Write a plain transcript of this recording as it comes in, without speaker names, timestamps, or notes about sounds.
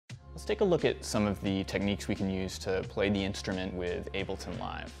Let's take a look at some of the techniques we can use to play the instrument with Ableton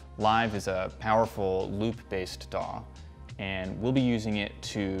Live. Live is a powerful loop-based DAW, and we'll be using it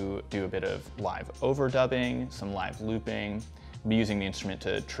to do a bit of live overdubbing, some live looping. We'll be using the instrument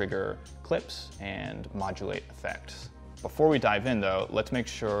to trigger clips and modulate effects. Before we dive in though, let's make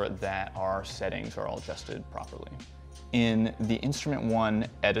sure that our settings are all adjusted properly. In the Instrument 1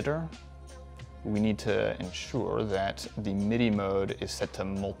 editor, we need to ensure that the MIDI mode is set to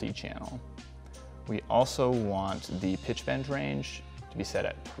multi-channel. We also want the pitch bend range to be set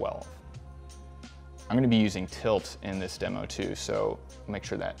at 12. I'm going to be using tilt in this demo too, so make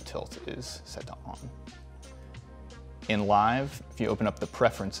sure that tilt is set to on. In Live, if you open up the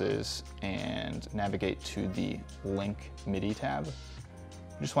preferences and navigate to the Link MIDI tab, you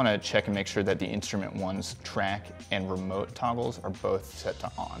just want to check and make sure that the Instrument 1's track and remote toggles are both set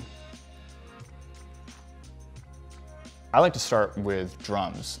to on. I like to start with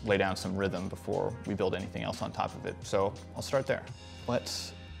drums, lay down some rhythm before we build anything else on top of it, so I'll start there.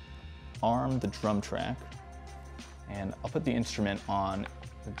 Let's arm the drum track, and I'll put the instrument on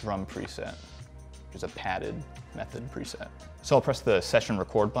the drum preset, which is a padded method preset. So I'll press the session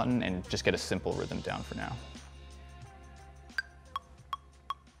record button and just get a simple rhythm down for now.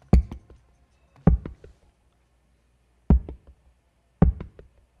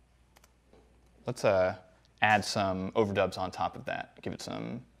 Let's add some overdubs on top of that, give it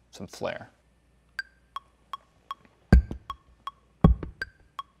some flair.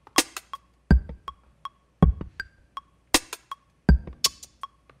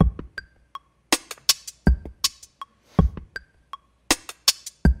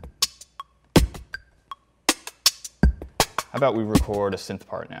 How about we record a synth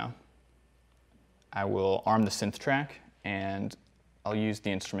part now? I will arm the synth track and I'll use the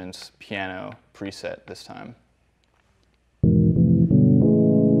instrument's piano preset this time.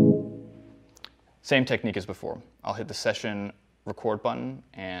 Same technique as before. I'll hit the session record button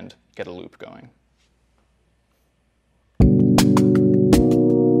and get a loop going.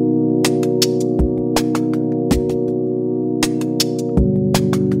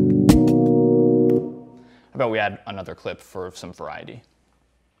 How about we add another clip for some variety?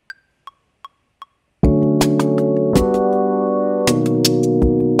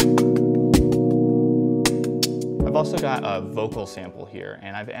 I've also got a vocal sample here,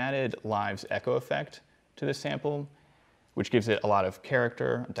 and I've added Live's echo effect to this sample, which gives it a lot of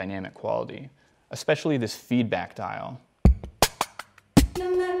character, dynamic quality, especially this feedback dial.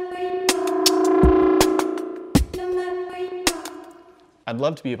 I'd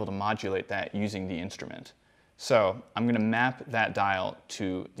love to be able to modulate that using the instrument. So I'm going to map that dial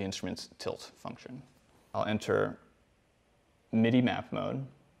to the instrument's tilt function. I'll enter MIDI map mode,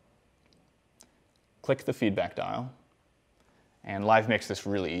 click the feedback dial, and Live makes this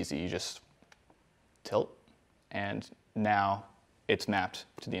really easy. You just tilt, and now it's mapped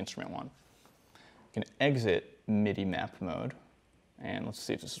to the Instrument 1. You can exit MIDI map mode, and let's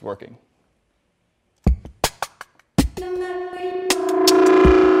see if this is working.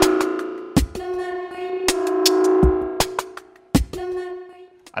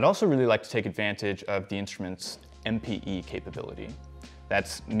 I'd also really like to take advantage of the instrument's MPE capability.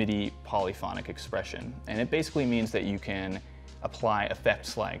 That's MIDI polyphonic expression, and it basically means that you can apply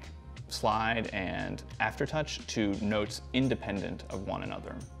effects like slide and aftertouch to notes independent of one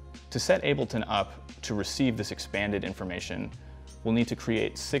another. To set Ableton up to receive this expanded information, we'll need to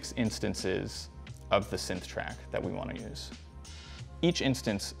create 6 instances of the synth track that we want to use. Each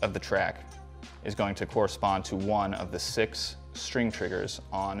instance of the track is going to correspond to one of the 6 string triggers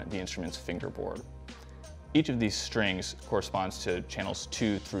on the instrument's fingerboard. Each of these strings corresponds to channels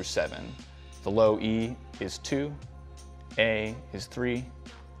 2 through 7. The low E is 2, A is 3,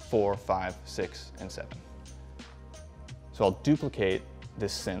 4, 5, 6, and 7. So I'll duplicate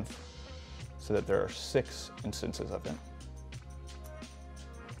this synth so that there are 6 instances of it.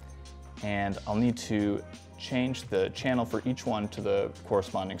 And I'll need to change the channel for each one to the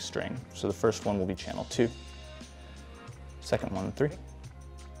corresponding string. So the first one will be channel 2, second one 3,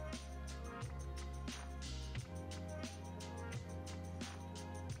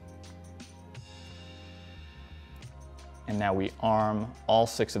 and now we arm all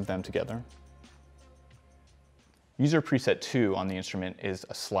 6 of them together. User preset 2 on the instrument is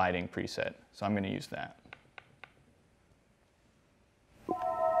a sliding preset, so I'm going to use that.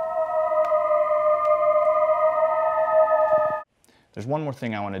 There's one more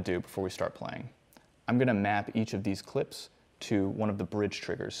thing I want to do before we start playing. I'm going to map each of these clips to one of the bridge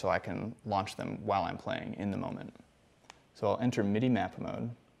triggers so I can launch them while I'm playing in the moment. So I'll enter MIDI map mode,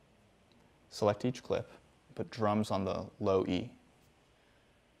 select each clip, put drums on the low E.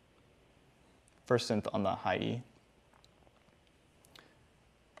 First synth on the high E,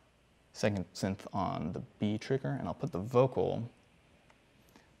 second synth on the B trigger, and I'll put the vocal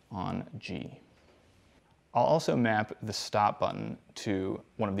on G. I'll also map the stop button to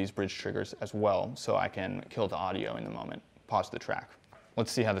one of these bridge triggers as well, so I can kill the audio in the moment, pause the track.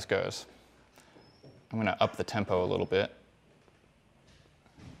 Let's see how this goes. I'm gonna up the tempo a little bit.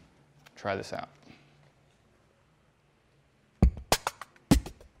 Try this out.